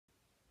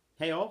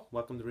Hey all,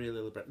 welcome to Real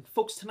Little Britain.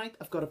 Folks, tonight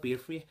I've got a beer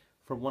for you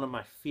from one of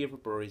my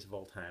favourite breweries of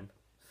all time,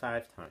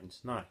 5 Towns.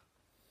 Now,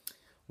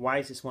 why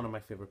is this one of my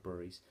favourite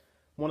breweries?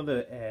 One of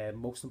the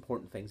most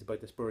important things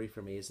about this brewery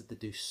for me is that they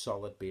do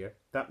solid beer.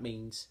 That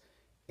means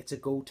it's a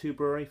go-to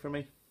brewery for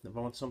me. If I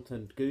want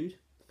something good,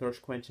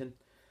 thirst quenching,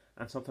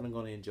 and something I'm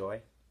going to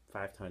enjoy,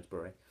 5 Towns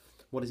Brewery.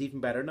 What is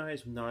even better now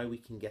is now we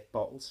can get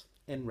bottles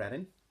in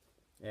Reading.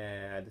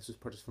 This was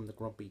purchased from the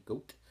Grumpy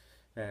Goat,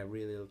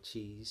 Real Little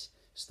Cheese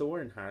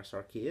store in Harris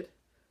Arcade,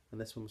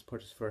 and this one was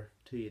purchased for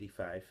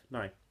 $2.85.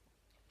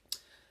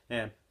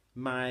 Now,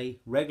 my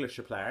regular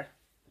supplier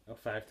of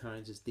 5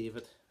 Towns is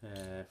David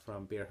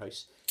from Beer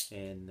House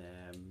in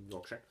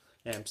Yorkshire.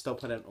 Still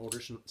put out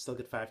orders and still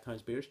get 5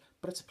 Towns beers,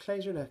 but it's a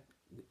pleasure to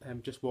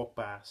just walk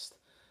past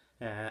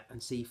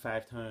and see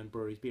 5 Town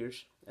Brewery's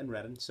beers in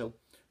Reading. So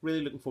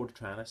really looking forward to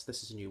trying this.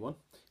 This is a new one.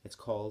 It's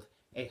called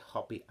a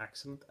Hoppy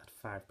Accent at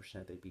 5%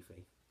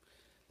 ABV.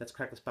 Let's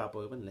crack this bad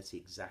boy open and let's see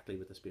exactly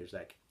what this beer's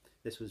like.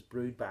 This was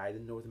brewed by the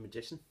Northern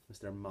Magician,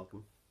 Mr.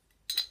 Malcolm.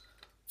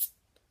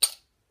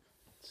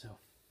 So,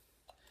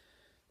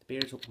 the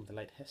beer is open with a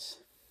light hiss,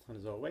 and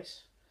as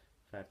always,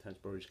 5 Towns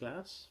Brewery's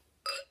glass.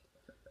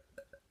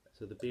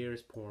 So the beer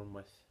is pouring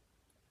with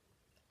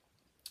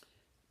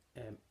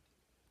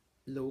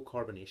low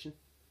carbonation.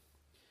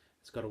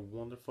 It's got a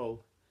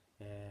wonderful,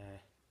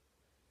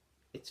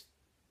 it's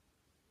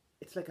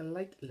like a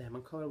light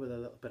lemon colour with a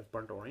little bit of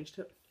burnt orange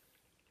to it.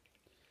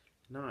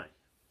 Now,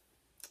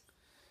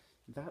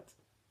 that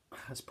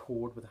has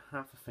poured with a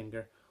half a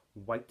finger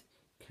white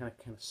kind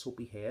of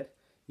soapy head.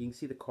 You can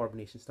see the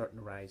carbonation starting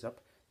to rise up.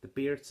 The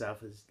beer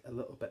itself is a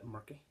little bit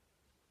murky.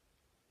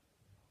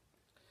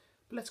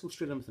 But let's go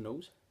straight in with the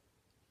nose.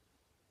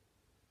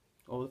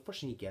 Oh, the first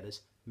thing you get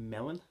is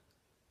melon.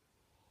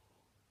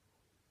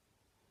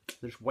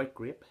 There's white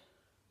grape.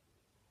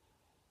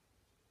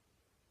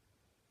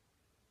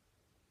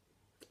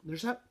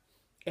 There's that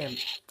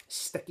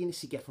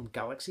stickiness you get from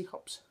Galaxy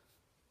hops.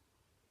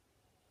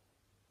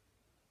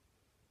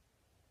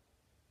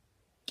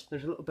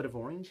 There's a little bit of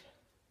orange.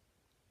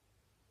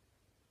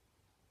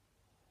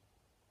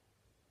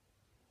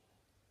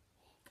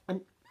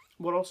 And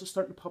what also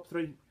starting to pop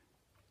through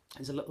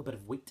is a little bit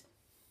of wheat.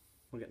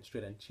 We're getting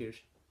straight in. Cheers.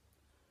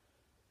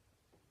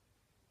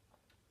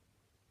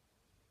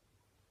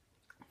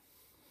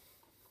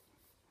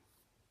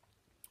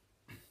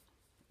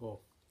 Oh.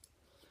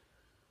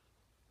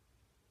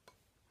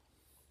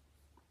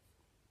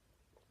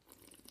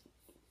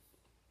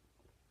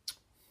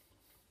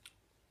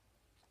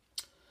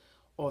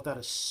 Oh, that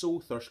is so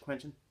thirst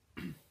quenching.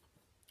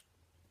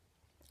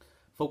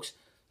 Folks,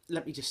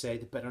 let me just say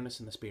the bitterness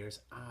in this beer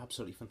is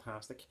absolutely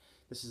fantastic.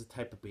 This is the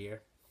type of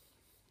beer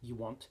you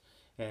want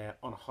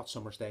on a hot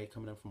summer's day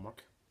coming in from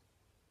work,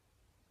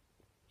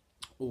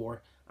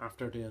 or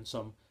after doing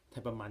some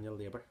type of manual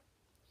labour.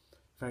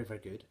 Very, very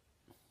good.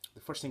 The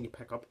first thing you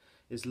pick up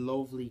is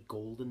lovely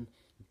golden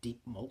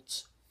deep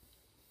malts.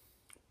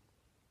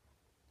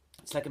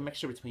 It's like a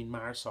mixture between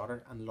Maris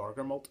Otter and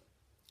lager malt.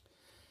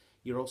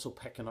 You're also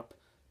picking up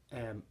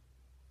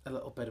a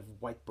little bit of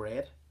white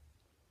bread.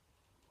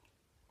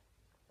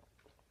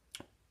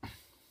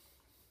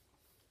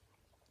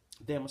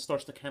 Then what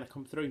starts to kind of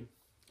come through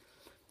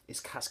is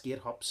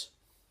Cascade hops,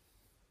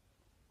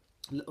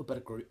 a little bit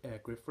of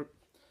grapefruit,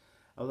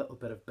 a little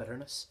bit of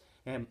bitterness.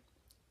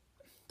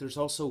 There's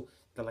also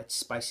the light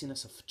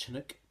spiciness of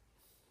Chinook.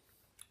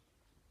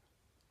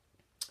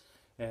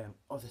 The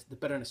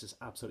bitterness is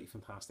absolutely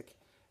fantastic.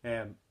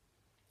 There's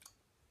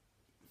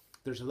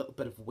a little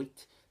bit of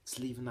wheat. It's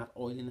leaving that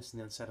oiliness on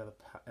the inside of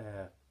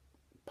the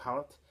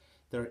palate.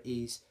 There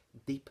is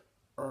deep,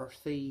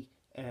 earthy,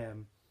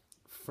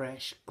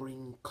 fresh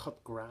green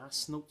cut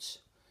grass notes.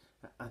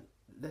 And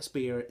this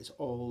beer is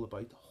all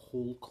about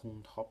whole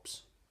coned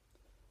hops.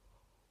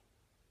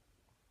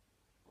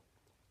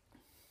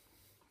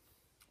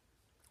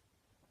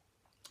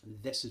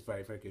 This is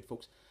very, very good,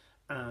 folks,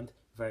 and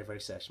very, very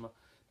sessionable.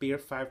 Beer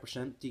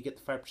 5%. Do you get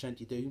the 5%?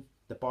 You do.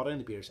 The body in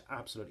the beer is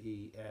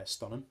absolutely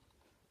stunning.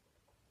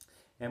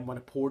 And when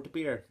I poured the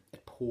beer,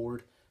 it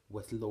poured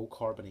with low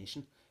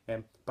carbonation.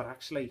 But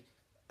actually,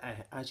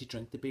 as you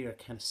drink the beer,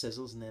 it kind of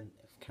sizzles and then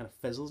it kind of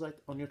fizzles out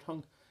on your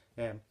tongue.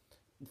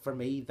 For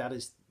me, that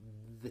is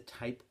the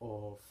type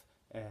of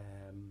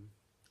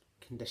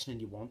conditioning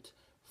you want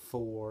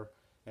for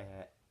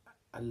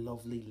a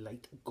lovely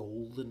light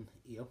golden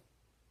ale.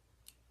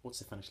 What's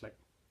the finish like?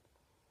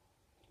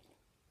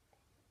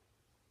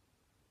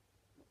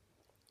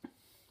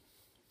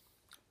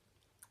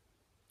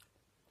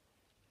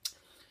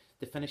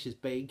 The finish is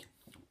big,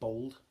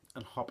 bold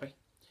and hoppy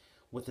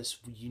with this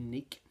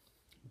unique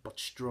but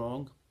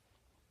strong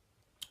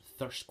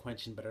thirst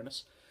quenching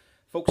bitterness.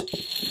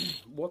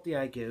 Folks, what do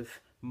I give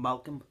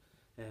Malcolm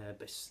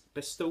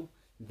Bistow,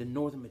 the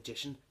Northern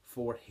Magician,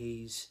 for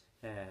his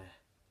a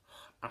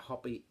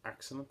Hoppy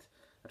Accent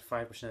at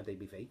 5%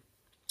 ABV?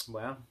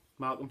 Well,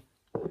 Malcolm,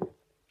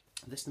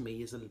 this to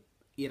me is an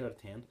 8 out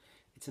of 10.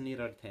 It's an 8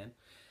 out of 10.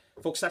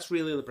 Folks, that's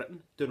Real Little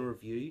Britain doing a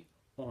review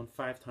on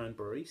 5 Town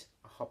Breweries,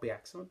 a Hoppy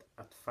accent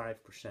at 5%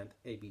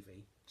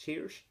 ABV.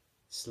 Cheers,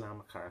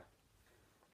 Slamacara.